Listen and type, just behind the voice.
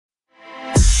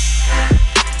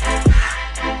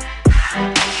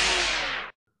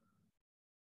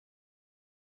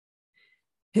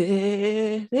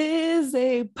It is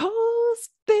a post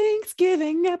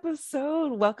Thanksgiving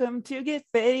episode. Welcome to Get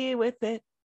Fitty with It.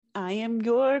 I am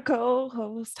your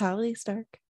co-host, Holly Stark.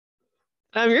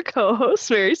 I'm your co-host,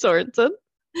 Mary Sorensen.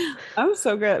 I'm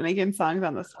so good at making songs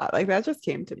on the spot. Like that just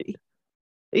came to me.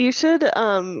 You should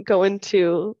go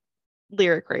into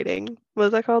lyric writing. What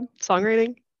is that called?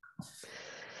 Songwriting?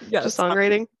 Just Yes,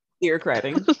 songwriting? lyric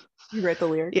writing. You write the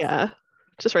lyrics. Yeah.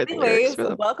 Just write the lyrics Anyways, for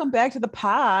them. welcome back to the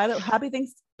pod. Happy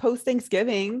post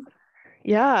Thanksgiving.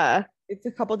 Yeah. It's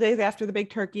a couple days after the big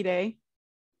turkey day.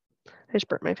 I just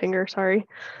burnt my finger, sorry.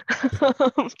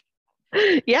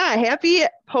 Yeah, happy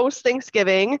post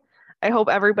Thanksgiving. I hope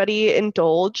everybody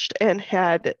indulged and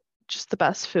had just the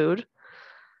best food.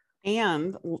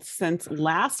 And since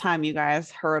last time you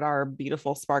guys heard our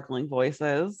beautiful sparkling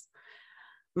voices,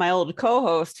 my old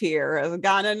co-host here has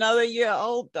gotten another year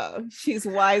older. She's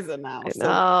wiser now. I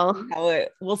So know.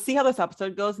 we'll see how this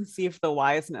episode goes and see if the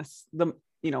wiseness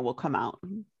will come out.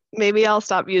 Maybe I'll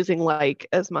stop using like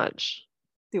as much.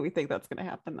 Do we think that's gonna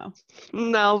happen though?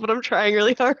 No, but I'm trying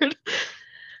really hard.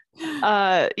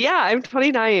 Yeah, I'm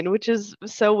 29, which is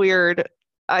so weird.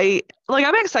 I'm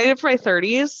excited for my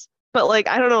 30s, but like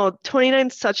I don't know, 29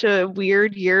 is such a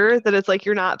weird year that it's like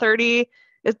you're not 30.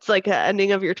 It's like the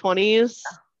ending of your 20s.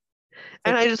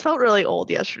 And I just felt really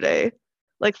old yesterday,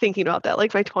 like thinking about that.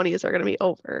 Like my 20s are gonna be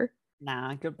over.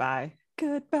 Nah, goodbye.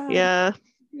 Goodbye. Yeah.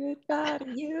 Goodbye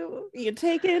to you. You're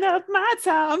taking up my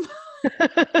time.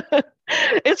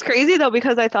 It's crazy though,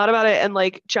 because I thought about it and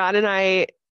like John and I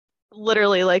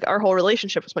literally like our whole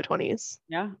relationship was my 20s.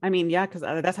 Yeah. I mean, yeah, because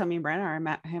that's how me and Brandon are. I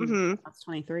met him when I was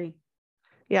 23.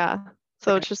 Yeah.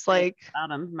 So it's just like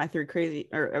about him, my three crazy,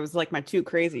 or it was like my two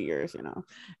crazy years,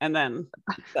 and then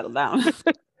settled down.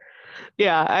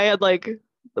 Yeah, I had like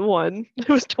one. It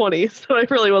was 20, so I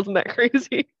really wasn't that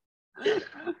crazy.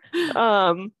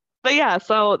 But yeah,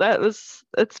 so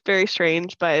it's very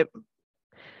strange, but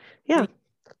yeah.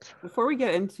 Before we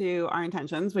get into our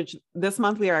intentions, which this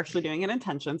month we are actually doing an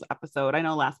intentions episode. I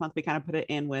know last month we kind of put it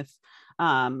in with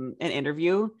an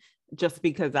interview just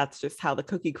because that's just how the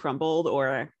cookie crumbled,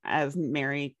 or as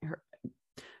Mary,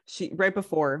 she right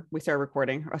before we started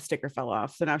recording, a sticker fell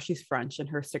off. So now she's French and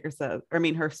her sticker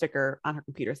on her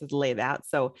computer says lay that.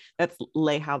 So that's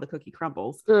lay how the cookie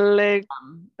crumbles. Like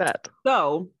that.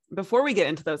 So before we get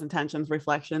into those intentions,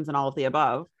 reflections, and all of the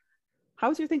above, how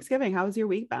was your Thanksgiving? How was your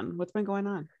week been? What's been going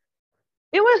on?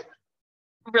 It was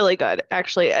really good,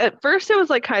 actually. At first it was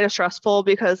like kind of stressful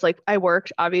because like I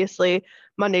worked obviously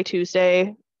Monday,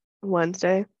 Tuesday,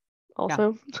 Wednesday,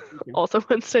 also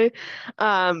Wednesday.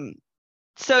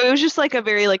 So it was just like a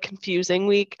very like confusing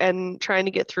week and trying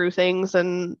to get through things,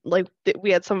 and like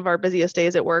we had some of our busiest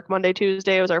days at work. Monday,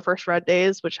 Tuesday was our first red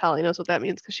days, which Holly knows what that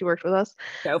means because she worked with us.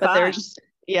 So but fun. they were just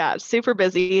super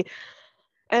busy.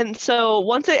 And so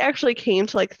once it actually came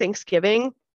to like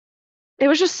Thanksgiving, it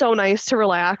was just so nice to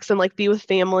relax and like be with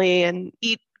family and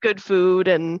eat good food.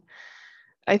 And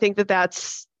I think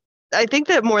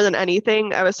that more than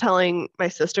anything, I was telling my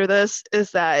sister this,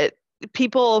 is that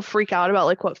people freak out about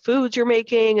like what foods you're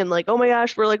making and like, oh my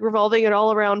gosh, we're like revolving it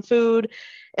all around food.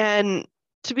 And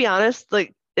to be honest,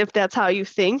 like if that's how you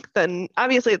think, then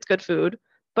obviously it's good food.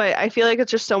 But I feel like it's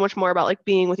just so much more about like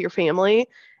being with your family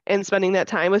and spending that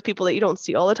time with people that you don't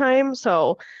see all the time.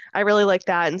 So I really like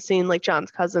that, and seeing like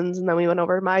John's cousins, and then we went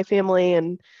over to my family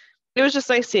and it was just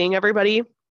nice seeing everybody.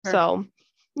 Sure. So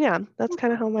yeah, that's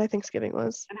kind of how my Thanksgiving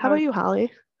was. How about you,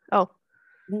 Holly? Oh,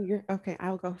 no, you're okay.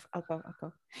 I'll go.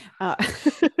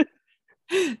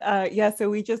 Yeah,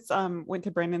 so we just went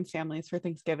to Brandon's family's for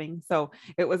Thanksgiving. So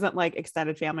it wasn't like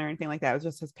extended family or anything like that. It was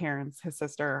just his parents, his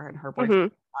sister, and her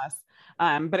boyfriend, us.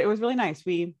 But it was really nice.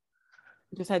 We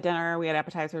just had dinner. We had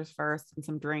appetizers first and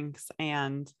some drinks,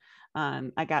 and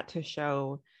I got to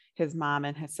show his mom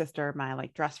and his sister my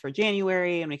like dress for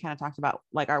January, and we kind of talked about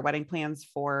like our wedding plans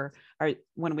for our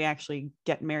when we actually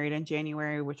get married in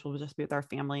January, which will just be with our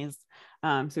families.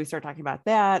 So we started talking about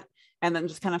that, and then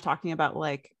just kind of talking about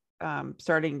like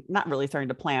not really starting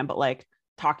to plan, but like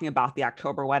talking about the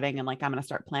October wedding, and like I'm going to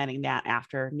start planning that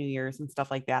after New Year's and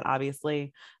stuff like that,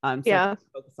 obviously. So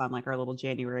focus on like our little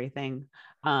January thing.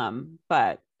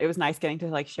 But it was nice getting to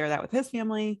like share that with his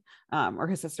family, or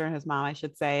his sister and his mom, I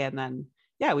should say. And then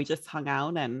yeah, we just hung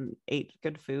out and ate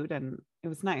good food, and it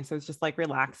was nice. It was just like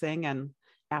relaxing, and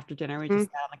after dinner we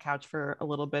just sat on the couch for a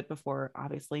little bit before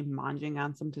obviously munging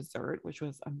on some dessert, which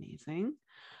was amazing.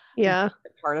 Yeah.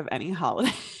 Part of any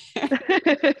holiday.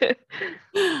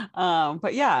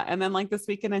 But yeah, and then like this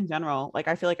weekend in general, like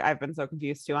I feel like I've been so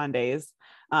confused too on days,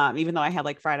 even though I had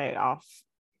like Friday off.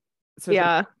 So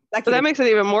yeah, so that makes it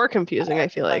even more confusing. I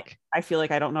feel like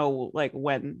I don't know like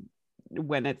when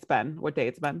what day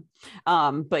it's been.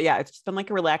 But yeah, it's just been like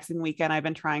a relaxing weekend. I've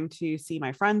been trying to see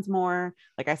my friends more.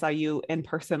 Like I saw you in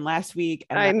person last week,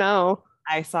 and I know.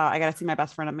 I got to see my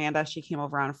best friend Amanda. She came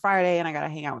over on Friday and I got to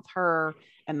hang out with her.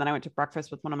 And then I went to breakfast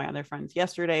with one of my other friends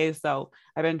yesterday. So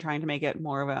I've been trying to make it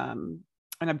more of an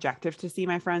objective to see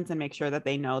my friends and make sure that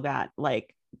they know that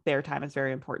like their time is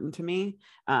very important to me.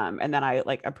 And that I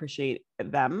like appreciate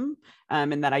them.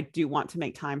 And that I do want to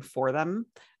make time for them.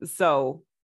 So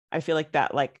I feel like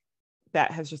that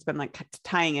has just been like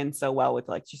tying in so well with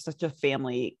like just such a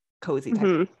family cozy type of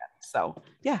event. So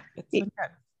yeah, it's been good.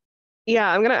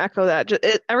 Yeah, I'm gonna echo that.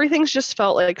 Everything's just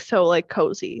felt like so like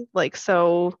cozy, like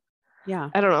so. Yeah,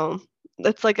 I don't know.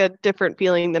 It's like a different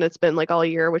feeling than it's been like all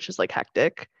year, which is like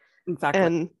hectic. Exactly.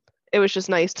 And it was just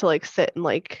nice to like sit and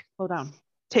like slow down,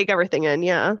 take everything in.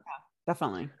 Yeah,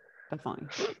 definitely.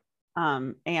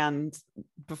 And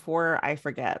before I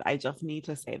forget, I just need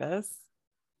to say this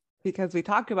because we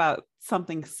talked about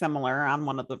something similar on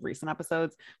one of the recent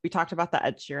episodes. We talked about the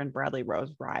Ed Sheeran Bradley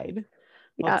Rose ride.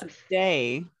 Well,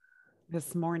 today,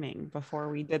 this morning, before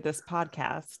we did this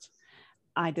podcast,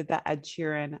 I did the Ed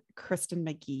Sheeran Kristen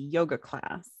McGee yoga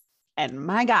class. And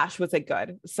my gosh, was it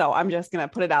good. So I'm just going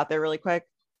to put it out there really quick.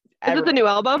 Is it the new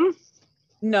album?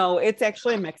 No, it's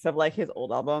actually a mix of like his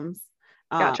old albums.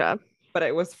 Gotcha. But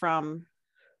it was from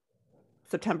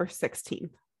September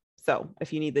 16th. So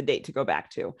if you need the date to go back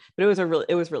to, but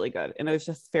it was really good. And it was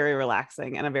just very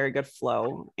relaxing and a very good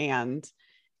flow. And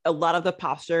a lot of the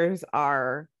postures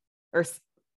are or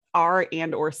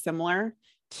similar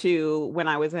to when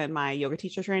I was in my yoga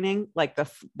teacher training, like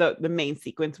the main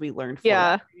sequence we learned for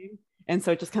that training. And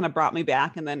so it just kind of brought me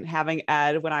back. And then having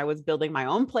Ed, when I was building my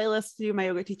own playlist to do my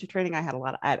yoga teacher training, I had a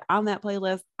lot of Ed on that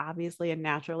playlist, obviously and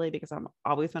naturally, because I've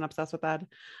always been obsessed with Ed.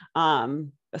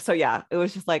 So yeah, it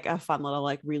was just like a fun little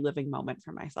like reliving moment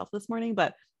for myself this morning.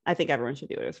 But I think everyone should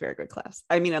do it. It was a very good class.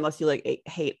 I mean, unless you like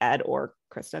hate Ed or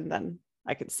Kristen, then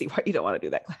I could see why you don't want to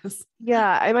do that class.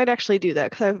 Yeah, I might actually do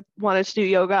that because I've wanted to do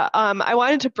yoga. I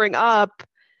wanted to bring up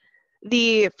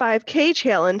the 5K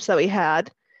challenge that we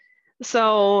had.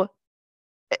 So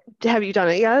have you done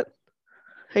it yet?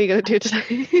 Are you going to do it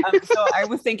today? So I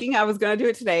was thinking I was going to do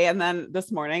it today. And then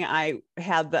this morning I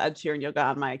had the Ed Sheeran yoga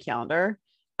on my calendar.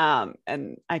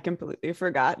 And I completely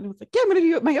forgot. And I was like, yeah, I'm going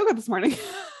to do my yoga this morning.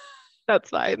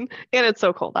 That's fine. And it's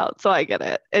so cold out, so I get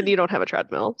it. And you don't have a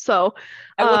treadmill. So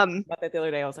I was about that the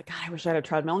other day. I was like, God, I wish I had a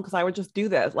treadmill because I would just do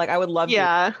this. Like I would love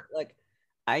to. Like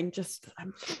I'm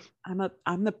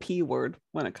the P word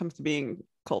when it comes to being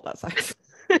cold outside.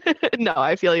 No,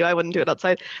 I feel you. I wouldn't do it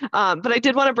outside. But I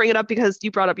did want to bring it up because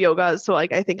you brought up yoga. So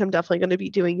like I think I'm definitely going to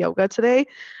be doing yoga today.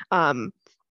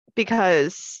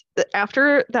 Because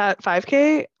after that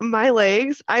 5K, my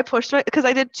legs, I pushed because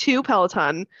I did 2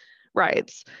 Peloton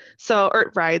rides.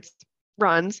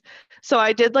 Runs. So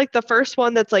I did like the first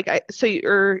one that's like so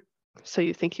you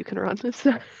think you can run this?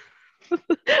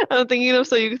 I'm thinking of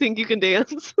so you think you can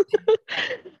dance.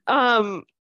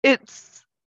 It's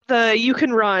the you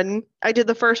can run. I did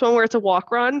the first one where it's a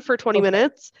walk run for 20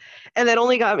 minutes, and that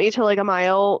only got me to like a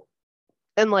mile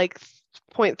and like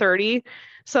 0.30.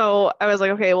 So I was like,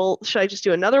 okay, well, should I just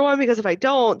do another one? Because if I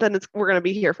don't, then we're going to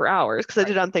be here for hours because I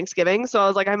did it on Thanksgiving. So I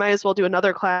was like, I might as well do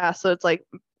another class. So it's like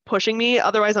pushing me.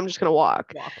 Otherwise, I'm just going to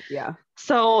walk. Yeah.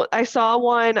 So I saw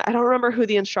one. I don't remember who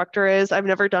the instructor is. I've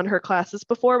never done her classes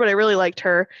before, but I really liked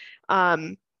her.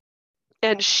 And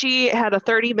she had a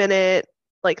 30-minute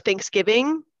like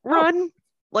Thanksgiving run,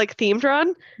 like themed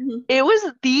run. Mm-hmm. It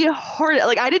was the hardest.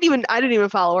 Like I didn't even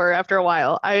follow her after a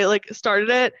while. I like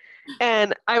started it.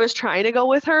 And I was trying to go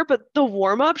with her, but the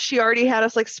warm up, she already had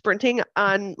us like sprinting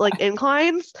on like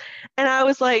inclines. And I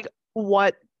was like,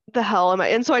 what the hell am I?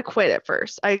 And so I quit at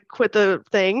first. I quit the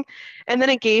thing. And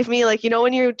then it gave me like,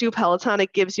 when you do Peloton,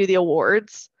 it gives you the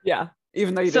awards. Yeah.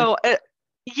 Even though you so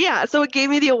it gave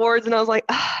me the awards and I was like,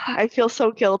 I feel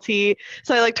so guilty.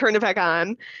 So I like turned it back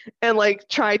on and like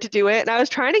tried to do it. And I was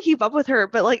trying to keep up with her,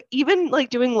 but like even like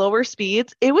doing lower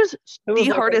speeds, it was the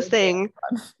hardest thing.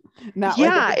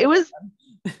 It was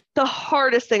the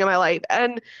hardest thing in my life.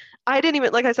 And I didn't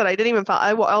even, like I said, I didn't even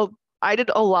follow. I did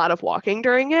a lot of walking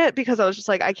during it because I was just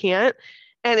like, I can't.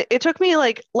 And it took me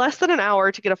like less than an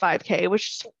hour to get a 5K,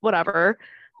 which whatever,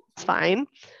 it's fine.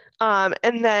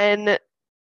 And then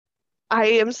I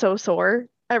am so sore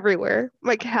everywhere.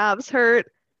 My calves hurt,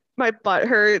 my butt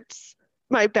hurts,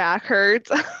 my back hurts,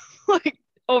 like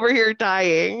over here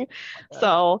dying.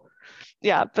 So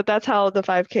yeah, but that's how the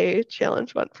 5K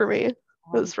challenge went for me. It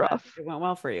was rough. It went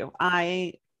well for you.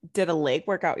 I did a leg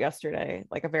workout yesterday,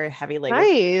 like a very heavy leg.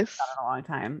 Nice. In a long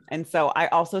time. And so I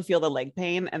also feel the leg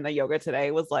pain, and the yoga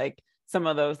today was like some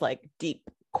of those like deep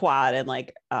quad and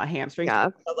like hamstring. Yeah.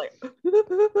 I was like,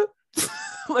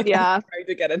 Yeah. trying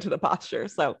to get into the posture.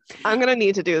 So I'm gonna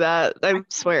need to do that. I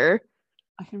swear.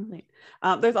 I can relate.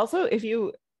 There's also, if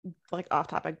you like, off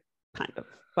topic, kind of,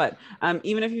 but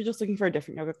even if you're just looking for a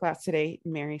different yoga class today,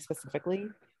 Mary specifically,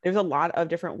 there's a lot of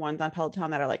different ones on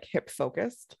Peloton that are like hip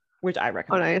focused, which I Oh,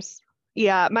 recommend. nice.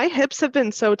 Yeah, my hips have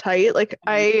been so tight. Like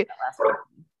I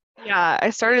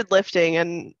started lifting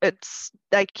and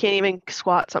I can't even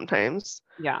squat sometimes.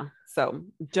 Yeah. So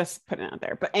just putting it out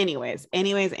there. But anyways.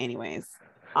 Wait,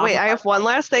 I have one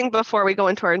last thing before we go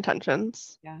into our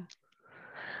intentions. Yeah.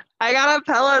 I got a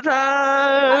Peloton.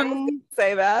 I was gonna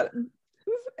say that.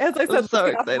 As I said, I'm so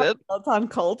excited. Peloton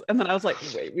cult, and then I was like,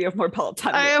 wait, we have more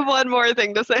Peloton. I have one more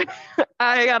thing to say.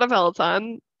 I got a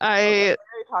Peloton. I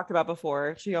talked about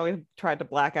before. She always tried to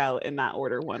black out and not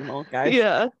order one. Well, guys,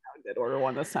 yeah, I did order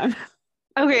one this time.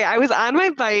 Okay, I was on my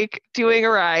bike doing a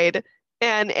ride,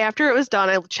 and after it was done,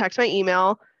 I checked my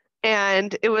email,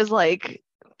 and it was like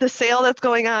the sale that's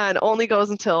going on only goes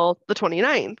until the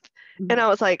 29th. And I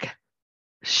was like,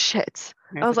 shit.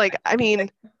 I was like, I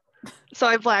mean, so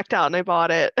I blacked out and I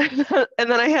bought it. And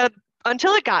then I had,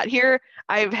 until it got here,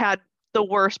 I've had the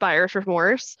worst buyer's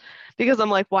remorse because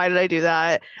I'm like, why did I do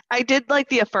that? I did like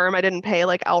the Affirm, I didn't pay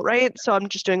like outright, so I'm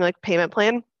just doing like payment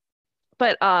plan.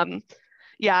 But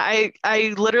yeah,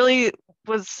 I literally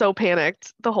was so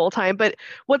panicked the whole time. But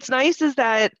what's nice is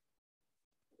that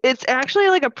it's actually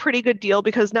like a pretty good deal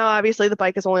because now obviously the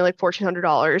bike is only like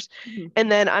 $1,400.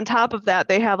 And then on top of that,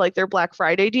 they have like their Black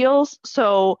Friday deals.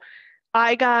 So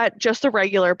I got just a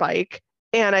regular bike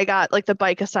and I got like the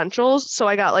bike essentials. So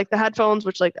I got like the headphones,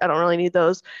 which like I don't really need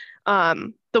those.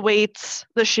 The weights,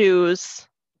 the shoes.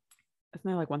 Isn't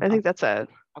there like one? I think that's it.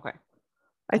 Okay.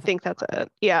 I think that's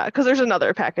it. Yeah, because there's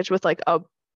another package with like a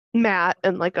mat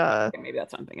and like a maybe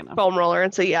that's what I'm thinking of. Foam roller.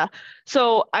 And so yeah,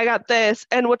 so I got this.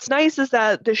 And what's nice is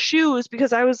that the shoes,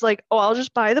 because I was like, oh, I'll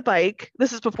just buy the bike.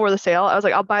 This is before the sale. I was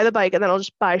like, I'll buy the bike and then I'll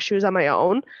just buy shoes on my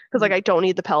own because like I don't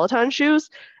need the Peloton shoes.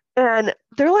 And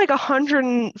they're like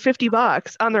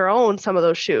 $150 on their own, some of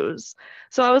those shoes.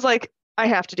 So I was like, I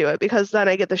have to do it because then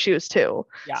I get the shoes too.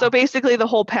 Yeah. So basically the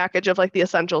whole package of like the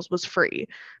essentials was free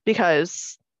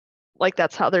because like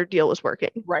that's how their deal was working.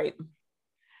 Right.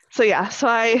 So yeah, so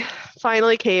I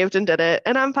finally caved and did it,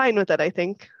 and I'm fine with it, I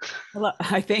think.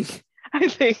 I think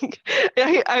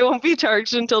I won't be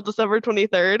charged until December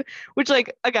 23rd, which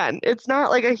like again, it's not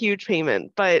like a huge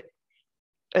payment, but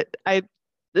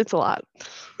it's a lot.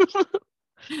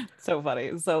 So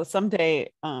funny. So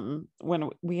someday when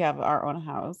we have our own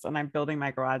house and I'm building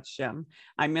my garage gym,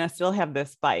 I'm gonna still have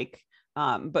this bike.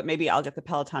 But maybe I'll get the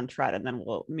Peloton tread and then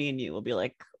me and you will be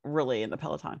like really in the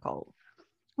Peloton cult.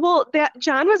 Well, that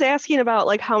John was asking about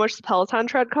like how much the Peloton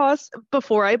tread costs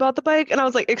before I bought the bike. And I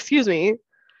was like, excuse me,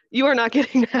 you are not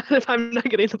getting that if I'm not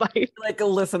getting the bike. Like,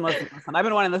 listen. I've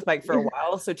been wanting this bike for a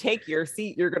while. So take your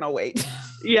seat. You're going to wait.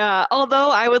 Yeah. Although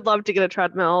I would love to get a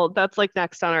treadmill. That's like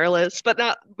next on our list,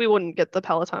 but we wouldn't get the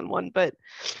Peloton one, but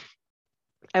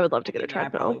I would love to get a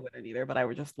treadmill. I probably wouldn't either, but I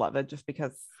would just love it just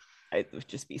because it would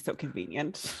just be so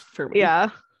convenient for me. Yeah.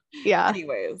 Yeah.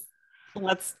 Anyways.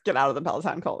 Let's get out of the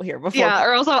Peloton cult here before. Yeah,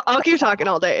 or else I'll keep talking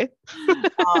all day.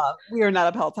 We are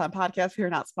not a Peloton podcast. We are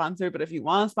not sponsored, but if you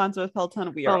want to sponsor with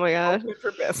Peloton, we are open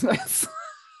for business.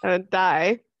 I would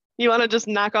die. You want to just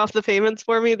knock off the payments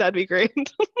for me? That'd be great.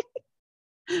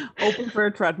 Open for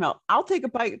a treadmill. I'll take a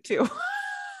bite too.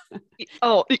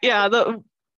 Oh, yeah. The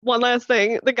one last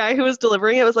thing, the guy who was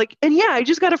delivering it was like, and yeah, I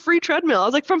just got a free treadmill. I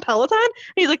was like, from Peloton?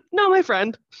 And he's like, no, my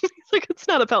friend. He's like, it's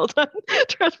not a Peloton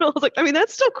treadmill. I was like, I mean,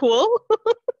 that's still cool.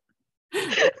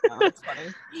 Oh, that's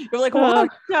funny. You're like, wow,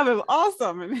 that was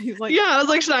awesome. And he's like, yeah, I was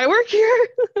like, should I work here?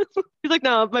 He's like,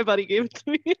 no, my buddy gave it to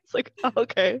me. It's like, oh,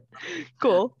 okay,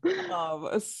 cool.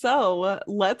 So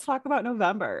let's talk about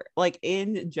November. Like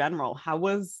in general, how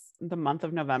was the month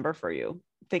of November for you?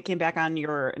 Thinking back on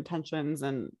your intentions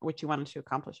and what you wanted to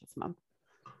accomplish this month.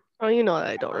 Oh, you know that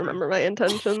I don't remember my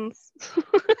intentions.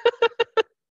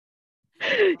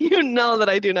 You know that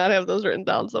I do not have those written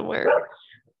down somewhere.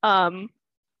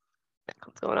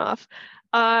 What's going off?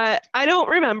 I don't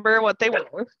remember what they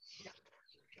were.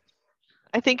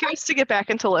 I think it was to get back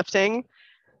into lifting.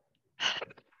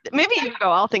 Maybe you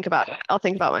go. I'll think about it. I'll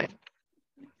think about mine.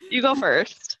 You go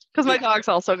first. Because my dog's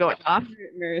also going off.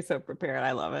 Mary's so prepared.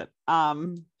 I love it.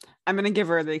 I'm going to give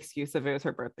her the excuse if it was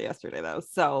her birthday yesterday, though.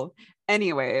 So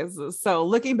anyways, so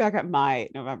looking back at my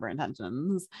November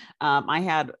intentions, I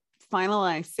had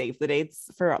finalized save the dates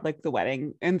for like the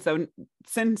wedding. And so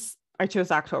since I chose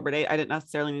the October date, I didn't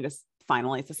necessarily need to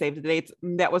finalize the save the dates.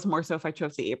 That was more so if I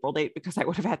chose the April date, because I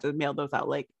would have had to mail those out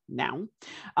like now.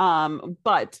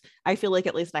 But I feel like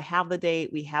at least I have the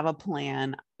date. We have a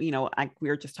plan. We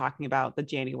were just talking about the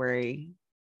January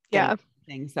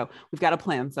thing. So we've got a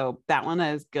plan. So that one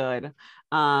is good.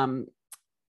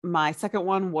 My second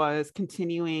one was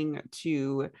continuing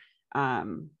to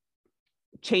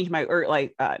change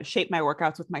shape my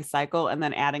workouts with my cycle and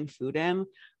then adding food in.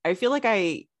 I feel like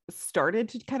I started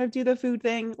to kind of do the food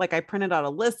thing. Like I printed out a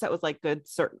list that was like good,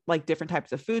 certain like different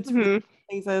types of foods for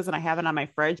places, and I have it on my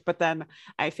fridge, but then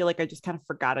I feel like I just kind of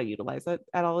forgot to utilize it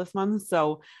at all this month.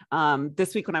 So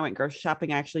this week when I went grocery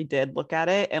shopping, I actually did look at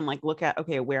it and like look at,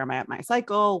 okay, where am I at my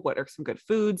cycle? What are some good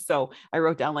foods? So I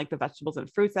wrote down like the vegetables and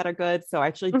fruits that are good. So I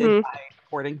actually did buy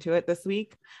according to it this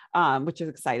week, which is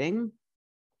exciting.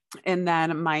 And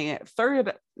then my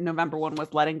third November one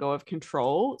was letting go of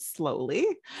control slowly,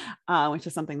 which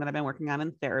is something that I've been working on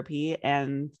in therapy.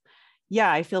 And yeah,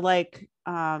 I feel like,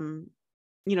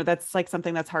 that's like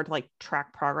something that's hard to like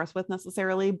track progress with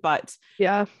necessarily, but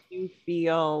you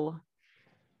feel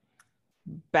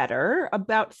better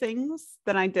about things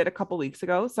than I did a couple weeks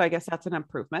ago. So I guess that's an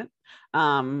improvement.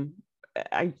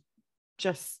 I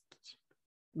just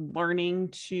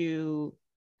learning to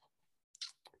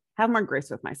have more grace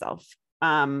with myself.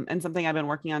 And something I've been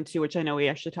working on too, which I know we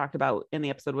actually talked about in the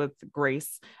episode with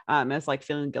Grace, is like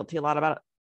feeling guilty a lot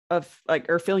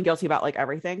or feeling guilty about like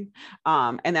everything.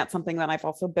 And that's something that I've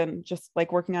also been just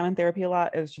like working on in therapy a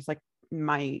lot, is just like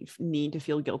my need to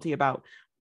feel guilty about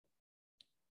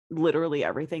literally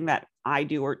everything that I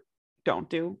do or don't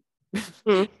do.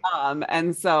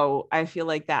 And so I feel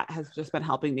like that has just been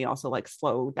helping me also like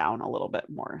slow down a little bit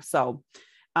more. So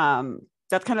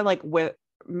that's kind of like what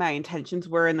my intentions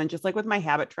were. And then just like with my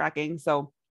habit tracking.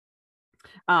 So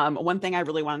one thing I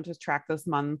really wanted to track this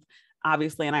month,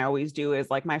 obviously, and I always do,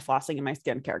 is like my flossing and my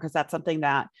skincare, because that's something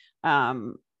that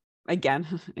again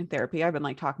in therapy I've been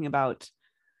like talking about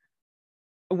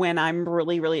when I'm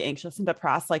really, really anxious and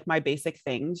depressed. Like my basic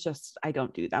things, just I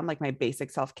don't do them, like my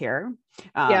basic self-care.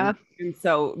 And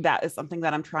so that is something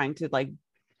that I'm trying to like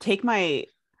take my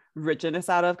rigidness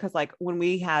out of, because like when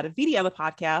we had Vidi on the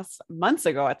podcast months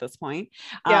ago at this point,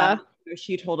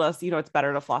 she told us, it's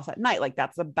better to floss at night, like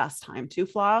that's the best time to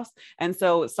floss. And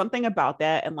so something about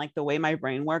that, and like the way my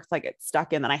brain works, like it's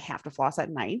stuck in that I have to floss at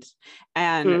night.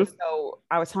 And so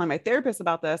I was telling my therapist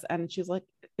about this, and she's like,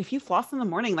 if you floss in the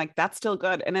morning, like that's still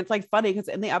good. And it's like funny because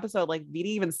in the episode, like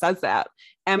Vidi even says that.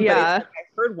 And but it's like, I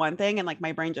heard one thing and like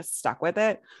my brain just stuck with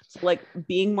it. So like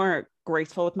being more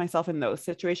graceful with myself in those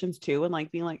situations too, and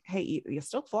like being like, hey, you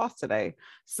still floss today.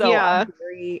 So I'm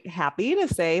very happy to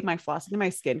say my flossing and my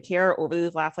skincare over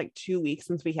these last like 2 weeks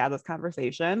since we had this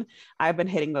conversation, I've been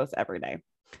hitting those every day.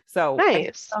 So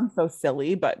it sounds so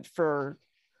silly, but for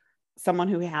someone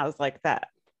who has like that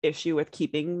issue with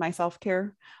keeping my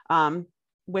self-care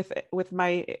with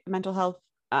my mental health,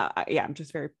 I'm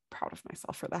just very proud of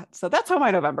myself for that. So that's how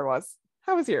my November was.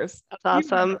 How was yours? That's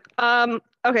awesome.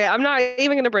 Okay, I'm not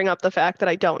even going to bring up the fact that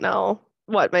I don't know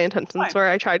what my intentions were.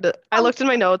 I looked in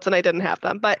my notes and I didn't have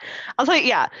them, but I'll tell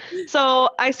you, So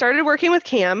I started working with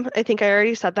Cam. I think I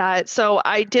already said that. So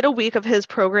I did a week of his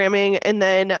programming, and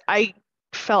then I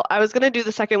felt I was going to do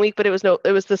the second week, but it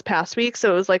was this past week.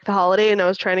 So it was like the holiday and I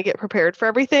was trying to get prepared for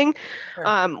everything,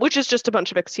 which is just a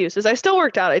bunch of excuses. I still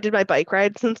worked out. I did my bike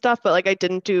rides and stuff, but like I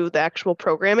didn't do the actual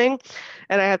programming,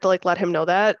 and I have to like let him know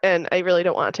that. And I really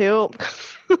don't want to,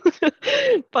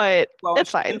 but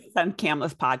it's fine. Send Cam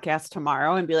this podcast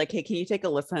tomorrow and be like, hey, can you take a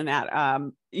listen at,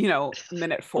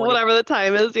 minute 40? Whatever the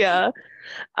time is. Yeah.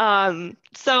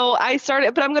 So I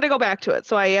started, but I'm going to go back to it.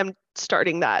 So I am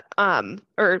starting that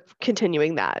or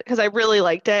continuing that because I really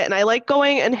liked it, and I like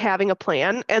going and having a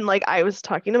plan. And like I was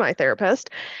talking to my therapist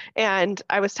and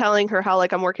I was telling her how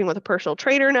like I'm working with a personal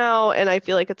trainer now, and I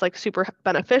feel like it's like super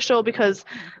beneficial because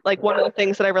like one of the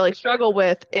things that I really struggle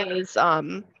with is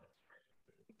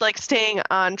like staying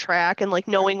on track and like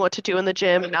knowing what to do in the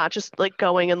gym and not just like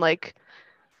going and like,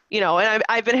 and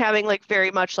I've been having like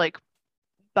very much like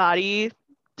body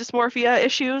dysmorphia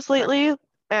issues lately,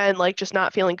 and like just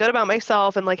not feeling good about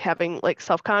myself and like having like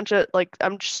self-conscious, like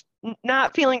I'm just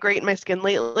not feeling great in my skin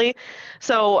lately.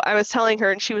 So I was telling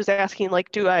her, and she was asking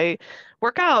like, do I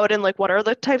work out, and like what are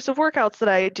the types of workouts that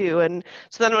I do? And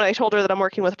so then when I told her that I'm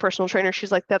working with a personal trainer,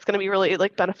 she's like, that's going to be really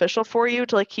like beneficial for you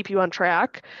to like keep you on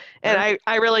track. And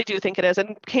I really do think it is.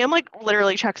 And Cam like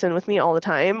literally checks in with me all the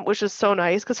time, which is so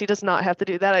nice because he does not have to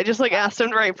do that. I just like asked him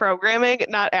to write programming,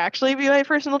 not actually be my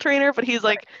personal trainer, but he's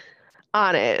like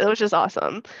on it, which is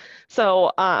awesome.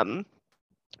 So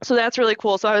So that's really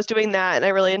cool. So I was doing that and I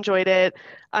really enjoyed it.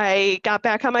 I got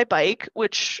back on my bike,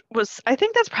 which was, I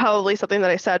think that's probably something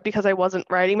that I said because I wasn't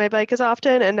riding my bike as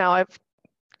often. And now I've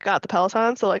got the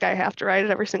Peloton. So like I have to ride it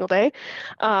every single day.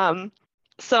 Um,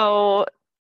 so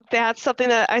that's something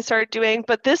that I started doing.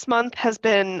 But this month has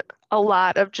been a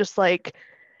lot of just like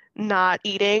not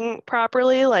eating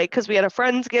properly. Like, because we had a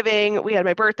Friendsgiving, we had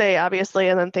my birthday, obviously,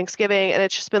 and then Thanksgiving. And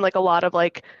it's just been like a lot of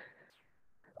like,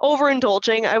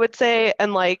 overindulging, I would say,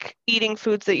 and like eating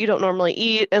foods that you don't normally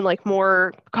eat and like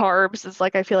more carbs is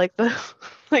like I feel like the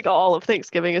like all of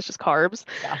Thanksgiving is just carbs.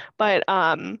 Yeah. But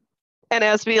and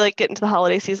as we like get into the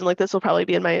holiday season, like this will probably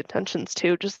be in my intentions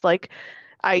too. Just like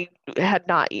I had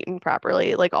not eaten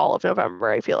properly like all of November,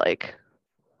 I feel like.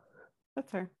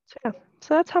 That's her. So yeah.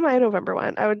 So that's how my November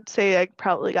went. I would say I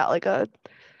probably got like a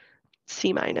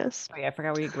C minus. Oh yeah, I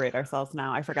forgot we grade ourselves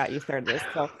now. I forgot you started this.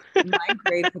 So my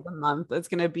grade for the month is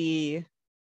gonna be,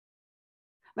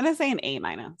 I'm gonna say an A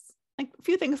minus. Like a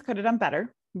few things could have done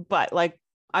better, but like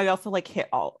I also like hit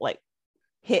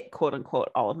quote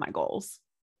unquote all of my goals.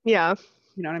 Yeah.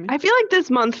 You know what I mean? I feel like this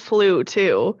month flew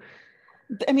too.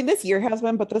 I mean, this year has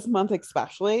been, but this month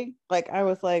especially, like I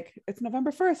was like, it's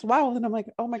November 1st. Wow. And I'm like,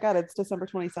 oh my God, it's December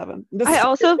 27th. I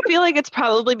also feel like it's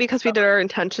probably because we did our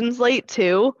intentions late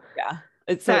too. Yeah.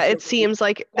 It's so That it seems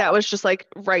like that was just like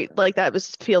right, like that was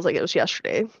feels like it was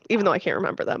yesterday, even though I can't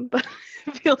remember them, but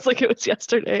it feels like it was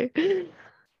yesterday.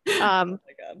 Oh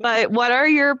But what are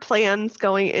your plans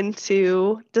going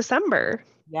into December?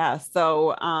 yeah.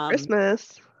 So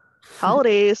Christmas,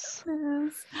 holidays.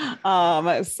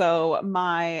 So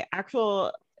my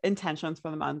actual intentions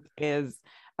for the month is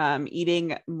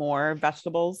eating more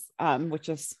vegetables, which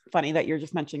is funny that you're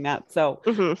just mentioning that. So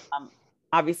hmm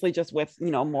obviously just with,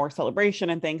 more celebration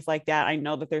and things like that, I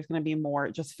know that there's going to be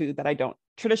more just food that I don't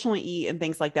traditionally eat and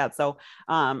things like that. So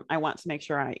I want to make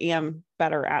sure I am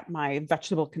better at my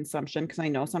vegetable consumption, because I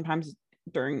know sometimes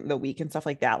during the week and stuff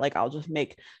like that, like I'll just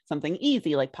make something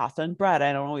easy like pasta and bread.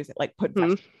 I don't always like put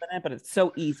vegetables in it, but it's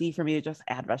so easy for me to just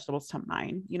add vegetables to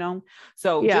mine,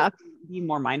 so Yeah. just be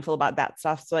more mindful about that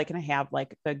stuff so I can have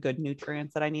like the good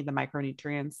nutrients that I need, the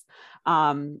micronutrients.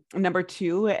 Number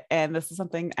two, and this is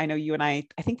something I know you and I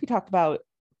think we talked about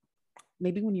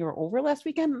maybe when you were over last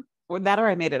weekend, or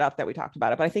I made it up that we talked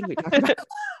about it, but I think we talked about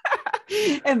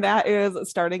it. And that is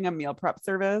starting a meal prep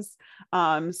service.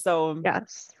 So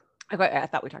Yes, I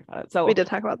thought we talked about it. So we did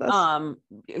talk about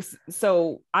this.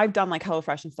 So I've done like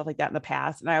HelloFresh and stuff like that in the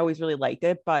past, and I always really liked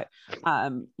it. But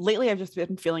lately I've just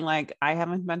been feeling like I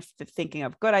haven't been thinking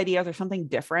of good ideas or something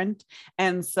different.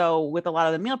 And so with a lot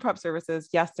of the meal prep services,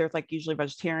 yes, there's like usually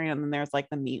vegetarian and then there's like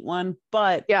the meat one,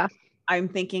 but Yeah. I'm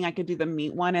thinking I could do the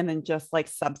meat one and then just like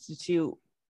substitute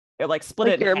or like split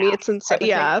Like it in your half meats and stuff. type of thing.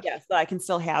 Yeah. Yes, so I can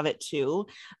still have it too.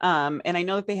 And I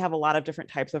know that they have a lot of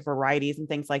different types of varieties and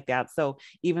things like that. So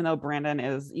even though Brandon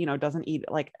is, doesn't eat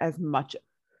like as much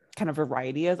kind of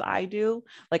variety as I do,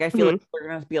 like I feel like we're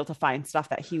gonna be able to find stuff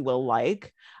that he will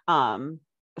like.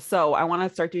 So I want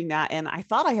to start doing that. And I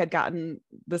thought I had gotten,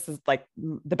 this is like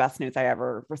the best news I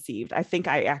ever received. I think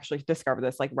I actually discovered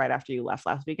this like right after you left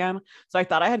last weekend. So I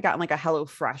thought I had gotten like a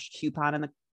HelloFresh coupon in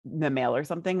the mail or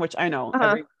something, which I know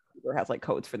every has like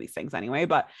codes for these things anyway,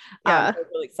 but I was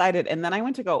really excited. And then I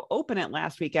went to go open it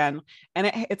last weekend,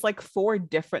 and it's like 4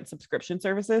 different subscription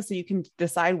services, so you can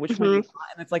decide which one you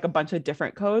want, and it's like a bunch of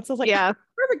different codes. So I was like, yeah,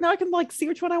 perfect, now I can like see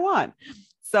which one I want.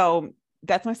 So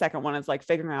that's my second one, is like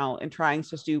figuring out and trying to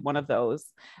just do one of those.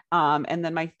 And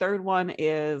then my third one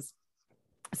is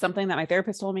something that my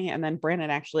therapist told me, and then Brandon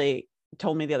actually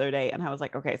told me the other day, and I was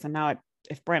like, okay, so now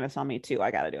if Brandon's on me too,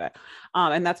 I got to do it.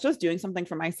 And that's just doing something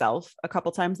for myself a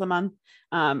couple times a month,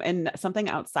 and something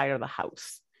outside of the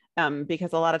house.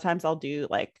 Because a lot of times I'll do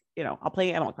like, I'll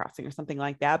play Animal Crossing or something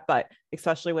like that. But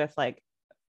especially with like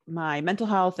my mental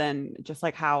health and just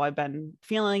like how I've been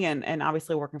feeling, and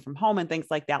obviously working from home and things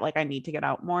like that, like I need to get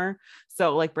out more.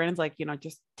 So like Brandon's like,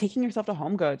 just taking yourself to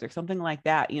Home Goods or something like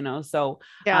that, so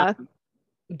Yeah.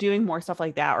 doing more stuff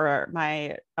like that. Or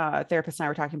my therapist and I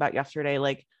were talking about yesterday,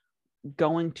 like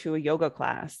going to a yoga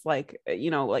class, like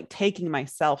like taking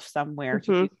myself somewhere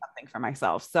to do something for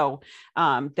myself. So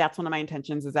that's one of my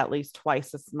intentions, is at least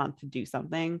twice this month to do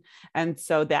something. And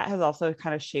so that has also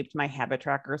kind of shaped my habit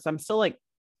tracker. So I'm still like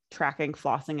tracking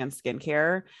flossing and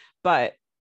skincare, but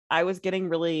I was getting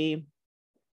really,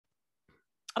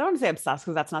 I don't want to say obsessed,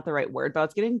 because that's not the right word, but I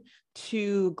was getting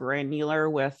too granular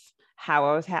with how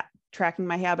I was tracking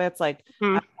my habits. Like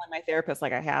I'm telling my therapist,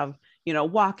 like I have,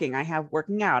 walking, I have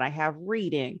working out, I have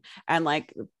reading, and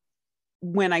like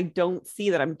when I don't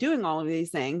see that I'm doing all of these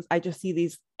things, I just see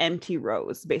these empty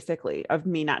rows basically of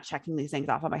me not checking these things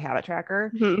off on my habit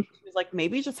tracker. Mhm. She was like,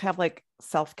 maybe just have like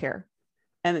self-care,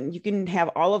 and you can have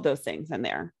all of those things in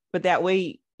there. But that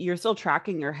way you're still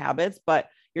tracking your habits, but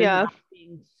you're Yeah. not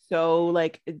being so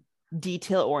like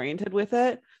detail oriented with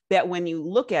it that when you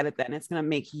look at it, then it's going to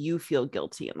make you feel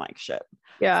guilty and like shit.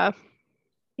 Yeah.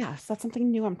 Yes, that's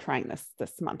something new I'm trying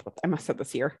this month with. I must have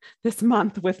this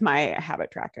month with my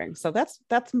habit tracking. So that's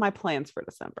my plans for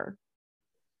December.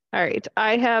 All right.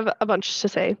 I have a bunch to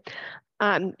say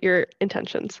on your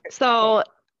intentions. So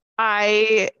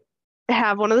I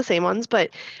have one of the same ones, but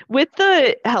with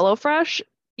the HelloFresh,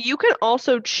 you can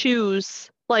also choose,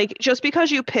 like, just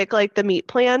because you pick like the meat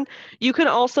plan, you can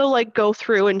also like go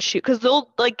through and shoot, because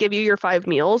they'll like give you your 5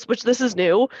 meals, which this is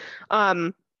new.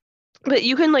 But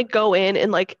you can like go in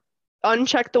and like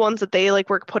uncheck the ones that they like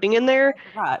were putting in there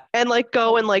and like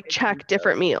go and like check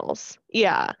different meals.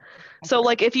 Yeah. So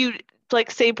like if you like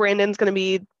say Brandon's gonna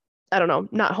be, I don't know,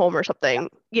 not home or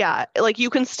something. Yeah, like you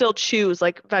can still choose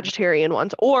like vegetarian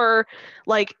ones, or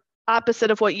like opposite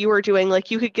of what you were doing,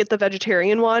 like you could get the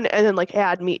vegetarian one and then like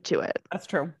add meat to it. That's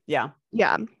true. Yeah.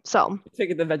 Yeah. So I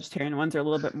figured the vegetarian ones are a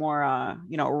little bit more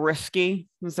risky.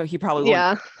 So he probably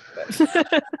yeah.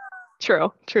 won't.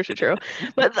 True.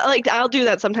 But like I'll do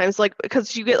that sometimes, like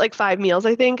because you get like 5 meals,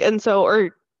 I think, and so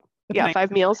or yeah,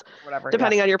 5 meals, whatever,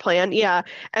 depending on your plan. Yeah.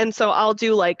 And so I'll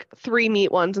do like 3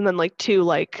 meat ones and then like 2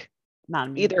 like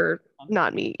non-meat. either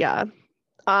non-meat. Yeah.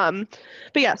 But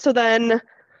yeah, so then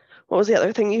what was the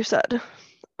other thing you said?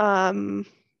 Do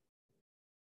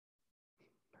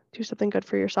something good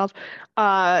for yourself.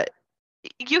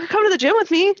 You could come to the gym with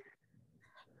me.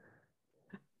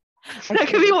 That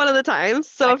could be one of the times.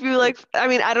 So if you like, I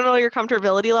mean, I don't know your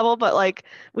comfortability level, but like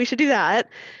we should do that.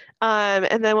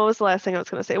 And then what was the last thing I was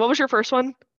gonna say? What was your first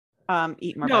one?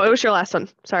 Eat more. No, it was your last one.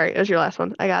 Sorry, it was your last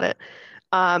one. I got it.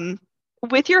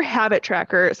 With your habit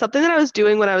tracker, something that I was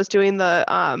doing when I was doing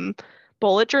the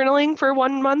bullet journaling for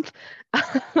 1 month,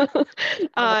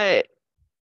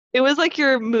 it was like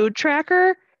your mood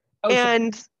tracker.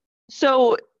 And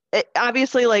so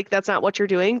obviously like that's not what you're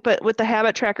doing, but with the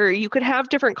habit tracker, you could have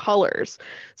different colors.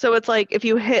 So it's like if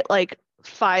you hit like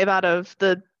 5 out of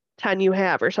the 10 you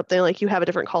have or something, like you have a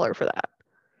different color for that.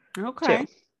 Okay.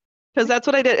 Because that's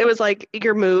what I did. It was like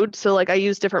your mood. So like I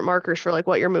use different markers for like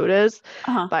what your mood is.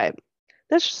 But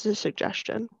that's just a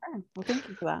suggestion. Well, thank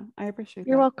you for that. I appreciate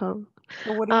You're welcome.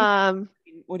 So what are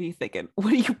you thinking?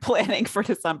 What are you planning for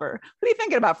December? What are you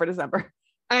thinking about for December?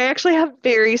 I actually have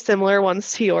very similar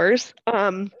ones to yours.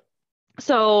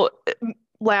 So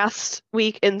last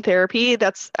week in therapy,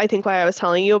 that's I think why I was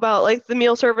telling you about like the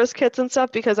meal service kits and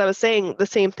stuff, because I was saying the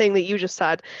same thing that you just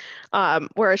said,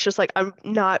 where it's just like I'm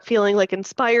not feeling like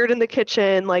inspired in the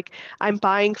kitchen, like I'm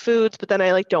buying foods, but then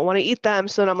I like don't want to eat them,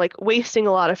 so then I'm like wasting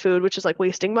a lot of food, which is like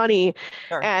wasting money.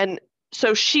 Sure. And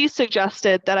so she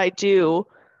suggested that I do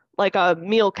like a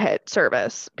meal kit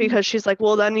service, because she's like,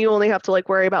 well, then you only have to like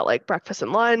worry about like breakfast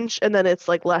and lunch, and then it's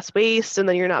like less waste, and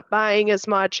then you're not buying as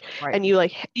much, and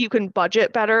you can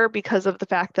budget better because of the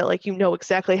fact that like you know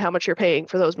exactly how much you're paying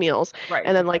for those meals,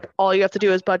 and then like all you have to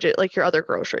do is budget like your other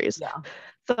groceries. Yeah.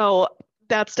 So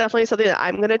that's definitely something that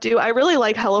I'm gonna do. I really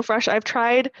like HelloFresh. I've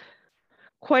tried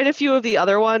quite a few of the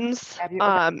other ones.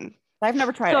 I've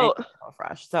never tried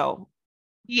HelloFresh, so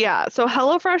yeah, so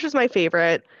HelloFresh is my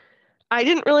favorite. I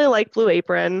didn't really like Blue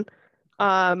Apron.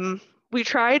 We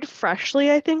tried Freshly,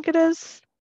 I think it is,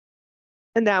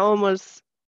 and that one was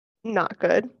not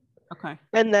good. Okay.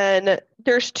 And then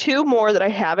there's 2 more that I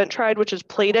haven't tried, which is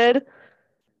Plated.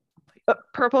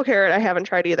 Purple Carrot I haven't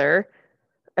tried either.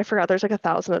 I forgot there's like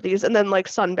 1,000 of these. And then like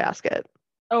Sunbasket.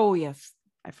 Oh yes,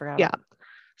 I forgot. Yeah.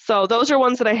 So those are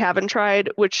ones that I haven't tried,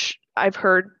 which I've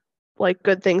heard like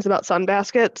good things about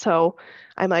Sunbasket, so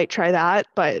I might try that.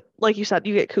 But like you said,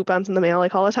 you get coupons in the mail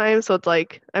like all the time, so it's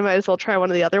like I might as well try one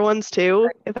of the other ones too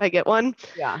if I get one.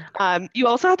 Yeah. You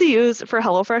also have to use for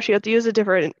HelloFresh, you have to use a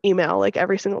different email like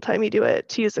every single time you do it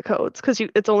to use the codes, because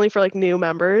it's only for like new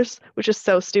members, which is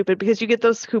so stupid because you get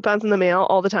those coupons in the mail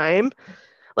all the time,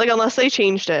 like unless they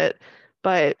changed it.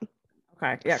 But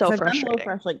okay, yeah, so I've done frustrating.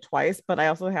 HelloFresh like twice, but I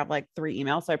also have like 3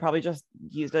 emails, so I probably just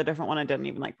used a different one. I didn't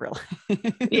even like realize.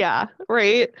 Yeah,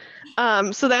 right.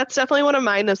 So that's definitely one of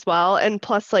mine as well. And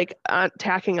plus, like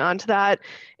tacking onto that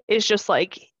is just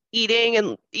like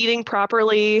eating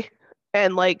properly,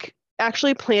 and like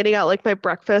actually planning out like my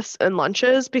breakfast and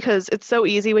lunches, because it's so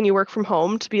easy when you work from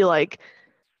home to be like,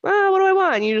 what do I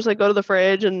want? And you just like go to the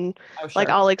fridge and like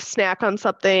I'll like snack on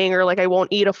something, or like I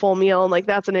won't eat a full meal. And like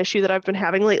that's an issue that I've been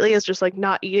having lately, is just like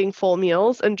not eating full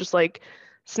meals and just like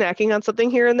snacking on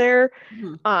something here and there.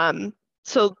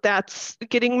 so that's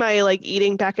getting my like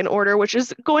eating back in order, which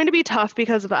is going to be tough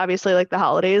because of obviously like the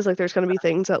holidays. Like there's going to be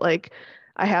things that like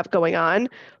I have going on,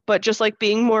 but just like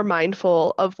being more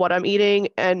mindful of what I'm eating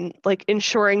and like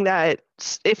ensuring that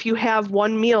if you have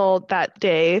one meal that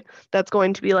day that's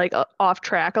going to be like off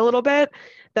track a little bit,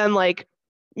 then like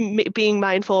being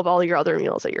mindful of all your other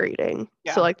meals that you're eating.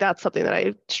 Yeah. So like that's something that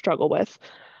I struggle with.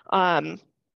 Um,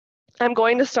 I'm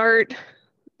going to start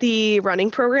the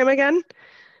running program again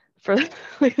for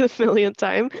like the millionth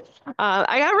time.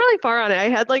 I got really far on it. I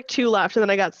had like 2 left and then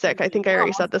I got sick. I think I We're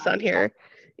already said almost this on done. here.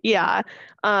 Yeah.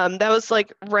 That was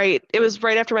like it was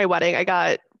right after my wedding. I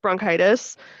got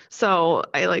bronchitis. So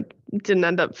I like didn't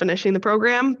end up finishing the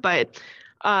program, but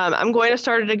I'm going to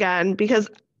start it again because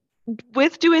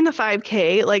with doing the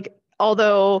 5K, like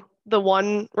although the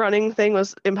one running thing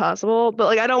was impossible, but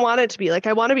like I don't want it to be like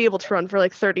I want to be able to run for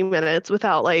like 30 minutes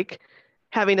without like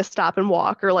having to stop and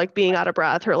walk or like being out of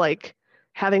breath or like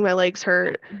having my legs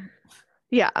hurt.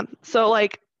 Yeah. So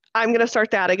like I'm gonna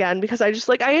start that again because I just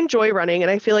like I enjoy running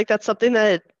and I feel like that's something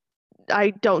that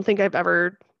I don't think I've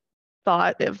ever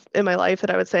thought of in my life that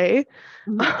I would say.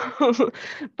 Mhm.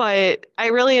 But I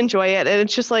really enjoy it and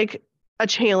it's just like a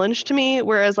challenge to me.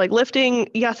 Whereas like lifting,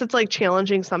 yes, it's like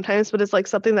challenging sometimes, but it's like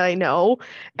something that I know.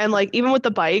 And like even with the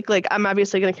bike, like I'm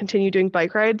obviously gonna continue doing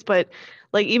bike rides, but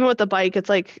like even with the bike, it's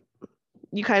like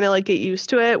you kind of like get used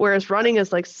to it. Whereas running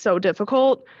is like so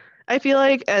difficult, I feel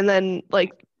like. And then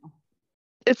like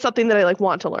it's something that I like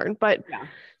want to learn. But Yeah.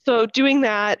 so doing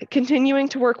that, continuing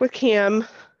to work with Cam,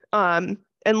 and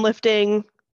lifting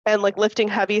and like lifting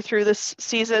heavy through this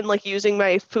season, like using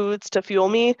my foods to fuel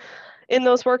me in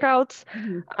those workouts.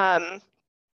 Mhm. Um,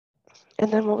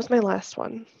 and then what was my last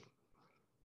one?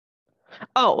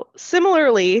 Oh,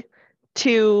 similarly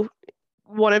to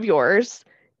one of yours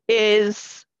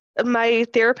is my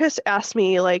therapist asked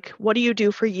me like, what do you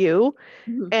do for you?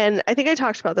 Mhm. And I think I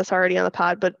talked about this already on the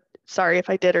pod, but sorry if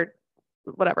I did or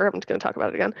whatever. I'm just going to talk about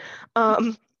it again.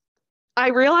 Um, I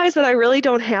realized that I really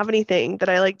don't have anything that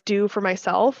I like do for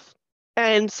myself.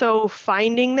 And so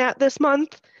finding that this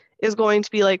month is going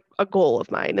to be like a goal of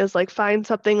mine is like find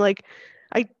something like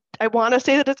I I want to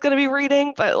say that it's going to be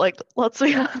reading, but like let's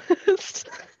be honest,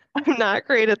 I'm not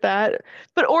great at that.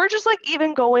 But or just like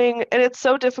even going and it's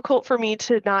so difficult for me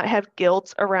to not have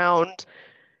guilt around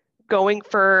going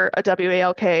for a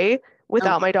WALK Oh,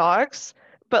 without my dogs.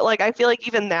 But like I feel like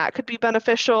even that could be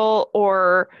beneficial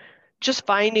or just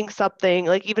finding something,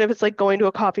 like even if it's like going to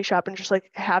a coffee shop and just like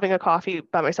having a coffee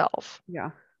by myself. yeah.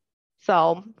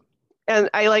 So, and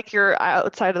I like your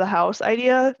outside of the house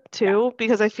idea Yeah. too,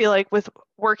 because I feel like with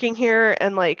working here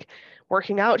and like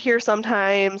working out here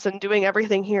sometimes and doing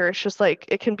everything here, it's just like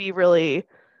it can be really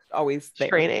Always there.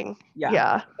 straining. Yeah,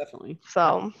 Yeah. definitely.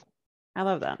 So, I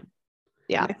love that. I'm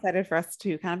yeah. excited for us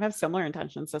to kind of have similar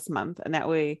intentions this month. And that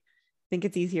way, I think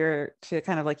it's easier to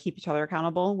kind of like keep each other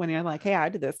accountable when you're like, hey, I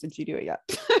did this. Did you do it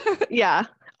yet? Yeah.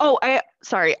 Oh,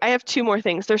 sorry, I have 2 more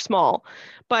things. They're small,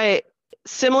 but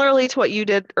similarly to what you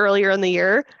did earlier in the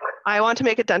year, I want to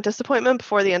make a dentist appointment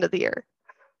before the end of the year.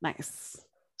 Nice.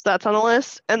 So that's on the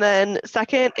list. And then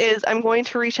second is I'm going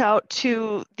to reach out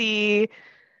to the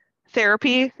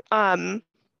therapy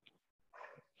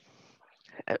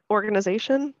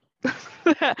organization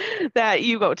that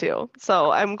you go to.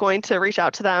 So I'm going to reach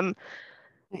out to them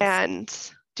Nice.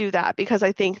 and do that because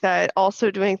I think that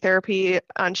also doing therapy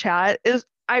on chat is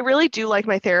I really do like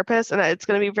my therapist and it's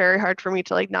going to be very hard for me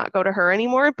to like not go to her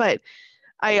anymore, but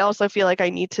I also feel like I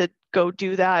need to go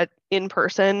do that in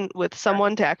person with Sure.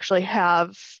 someone to actually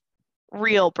have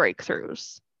real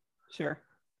breakthroughs. Sure.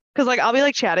 Because like I'll be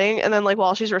like chatting and then like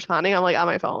while she's responding, I'm like on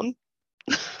my phone.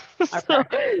 Okay. so,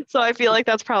 so I feel like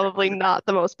that's probably not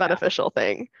the most Yeah. beneficial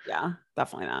thing. Yeah.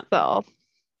 Definitely not. So,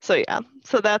 so yeah.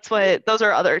 So that's what those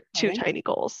are other 2 Exciting. tiny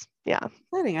goals. Yeah.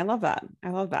 Exciting. I love that. I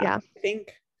love that. Yeah. I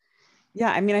think,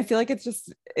 yeah, I mean, I feel like it's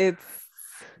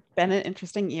been an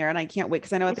interesting year and I can't wait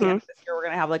because I know at the end Hmm. of this year we're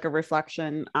gonna have like a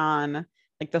reflection on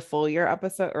like the full year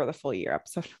episode or the full year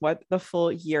episode, what the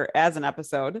full year as an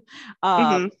episode.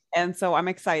 Hmm. And so I'm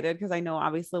excited because I know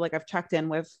obviously like I've checked in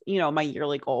with, my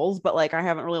yearly goals, but like I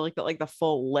haven't really looked at like the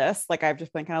full list. Like I've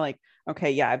just been kind of like, okay,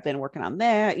 yeah, I've been working on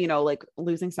that, like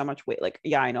losing so much weight. Like,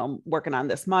 yeah, I know I'm working on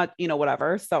this much,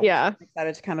 whatever. So Yeah. I'm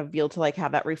excited to kind of be able to like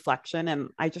have that reflection. And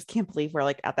I just can't believe we're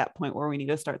like at that point where we need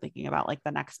to start thinking about like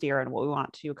the next year and what we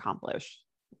want to accomplish.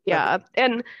 Yeah.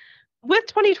 And with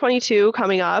 2022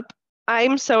 coming up,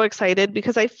 I'm so excited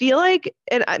because I feel like,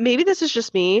 and maybe this is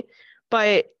just me,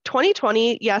 but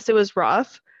 2020, yes, it was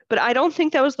rough, but I don't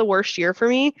think that was the worst year for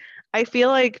me. I feel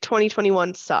like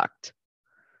 2021 sucked.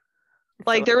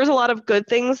 Like there was a lot of good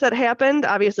things that happened.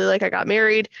 Obviously, like I got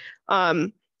married.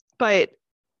 But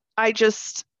I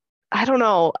don't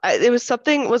know. It was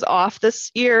something was off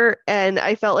this year, and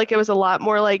I felt like it was a lot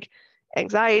more like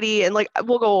anxiety, and like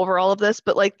we'll go over all of this,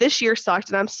 but like this year sucked,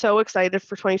 and I'm so excited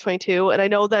for 2022. And I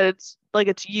know that it's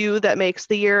you that makes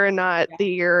the year and not the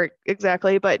year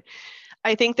exactly, but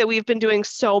I think that we've been doing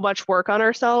so much work on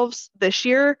ourselves this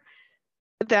year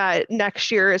that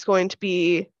next year is going to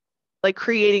be like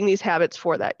creating these habits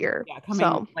for that year. Yeah,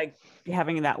 like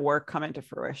having that work come into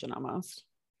fruition almost.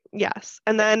 Yes.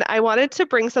 And then I wanted to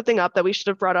bring something up that we should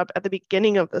have brought up at the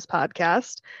beginning of this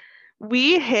podcast.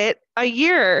 We hit a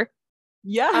year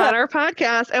on our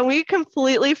podcast, and we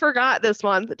completely forgot this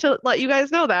month to let you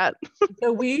guys know that.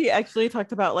 So we actually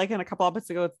talked about like in a couple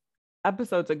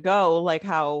episodes ago, like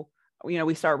how, you know,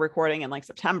 we start recording in like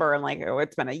September and like, oh,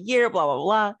 it's been a year, blah, blah,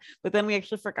 blah. But then we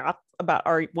actually forgot about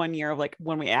our 1 year of like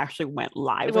when we actually went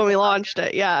live. When we launched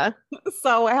it. Yeah.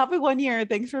 So happy 1 year.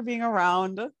 Thanks for being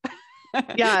around.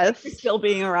 Yes. Still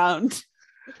being around.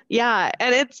 Yeah.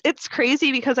 And it's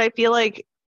crazy because I feel like,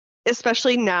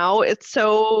 especially now, it's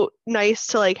so nice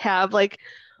to like have like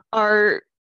our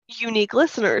unique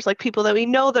listeners, like people that we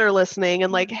know that are listening,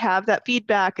 and like have that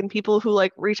feedback, and people who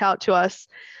like reach out to us.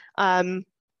 And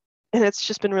it's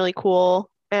just been really cool.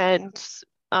 And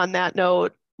on that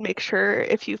note, make sure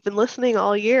if you've been listening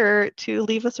all year to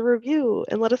leave us a review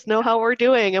and let us know how we're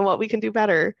doing and what we can do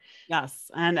better.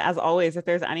 Yes. And as always, if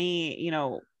there's any, you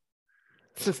know,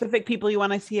 specific people you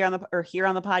want to see on the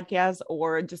podcast,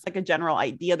 or just like a general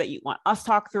idea that you want us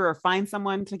talk through, or find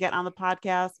someone to get on the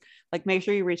podcast, like make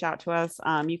sure you reach out to us.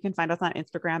 You can find us on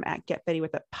Instagram at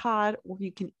getfittywithitpod, or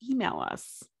you can email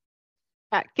us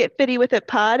at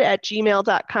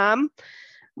getfittywithitpod@gmail.com.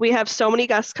 We have so many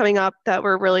guests coming up that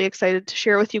we're really excited to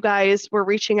share with you guys. We're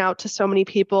reaching out to so many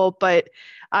people, but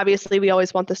obviously we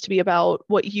always want this to be about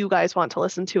what you guys want to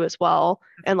listen to as well,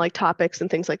 and like topics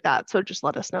and things like that. So just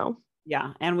let us know.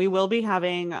 Yeah. And we will be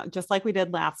having, just like we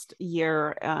did last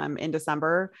year in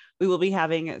December, we will be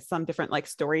having some different like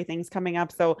story things coming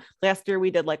up. So last year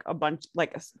we did like a bunch,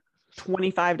 like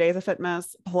 25 days of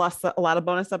fitness plus a lot of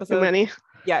bonus episodes. Too many.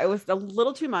 Yeah, it was a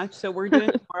little too much. So we're doing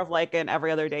more of like an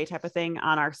every other day type of thing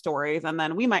on our stories. And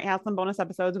then we might have some bonus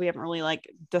episodes. We haven't really like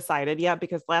decided yet,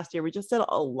 because last year we just did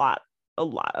a lot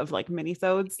of like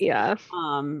mini-sodes. Yeah.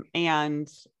 And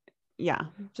yeah,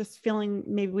 just feeling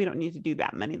maybe we don't need to do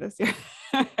that many this year.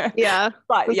 Yeah,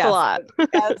 but yes, a lot.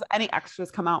 As any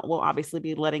extras come out, we'll obviously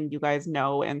be letting you guys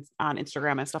know, and on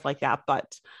Instagram and stuff like that.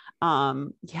 But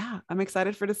yeah, I'm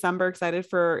excited for December, excited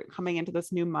for coming into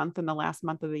this new month and the last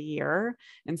month of the year,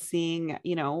 and seeing,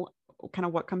 you know, kind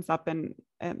of what comes up and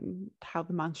how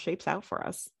the month shapes out for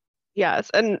us.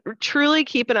 Yes, and truly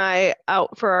keep an eye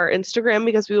out for our Instagram,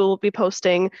 because we will be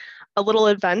posting a little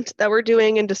event that we're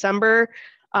doing in December.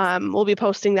 We'll be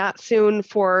posting that soon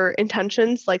for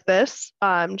intentions like this,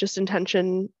 just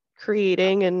intention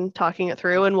creating and talking it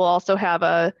through. And we'll also have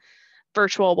a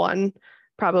virtual one,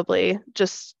 probably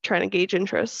just trying to gauge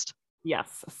interest.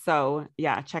 Yes. So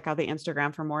yeah, check out the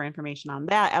Instagram for more information on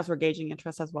that, as we're gauging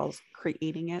interest as well as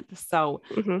creating it. So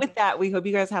with that, we hope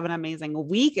you guys have an amazing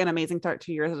week, an amazing start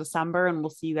to your December, and we'll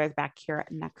see you guys back here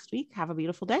next week. Have a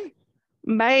beautiful day.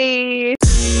 Bye.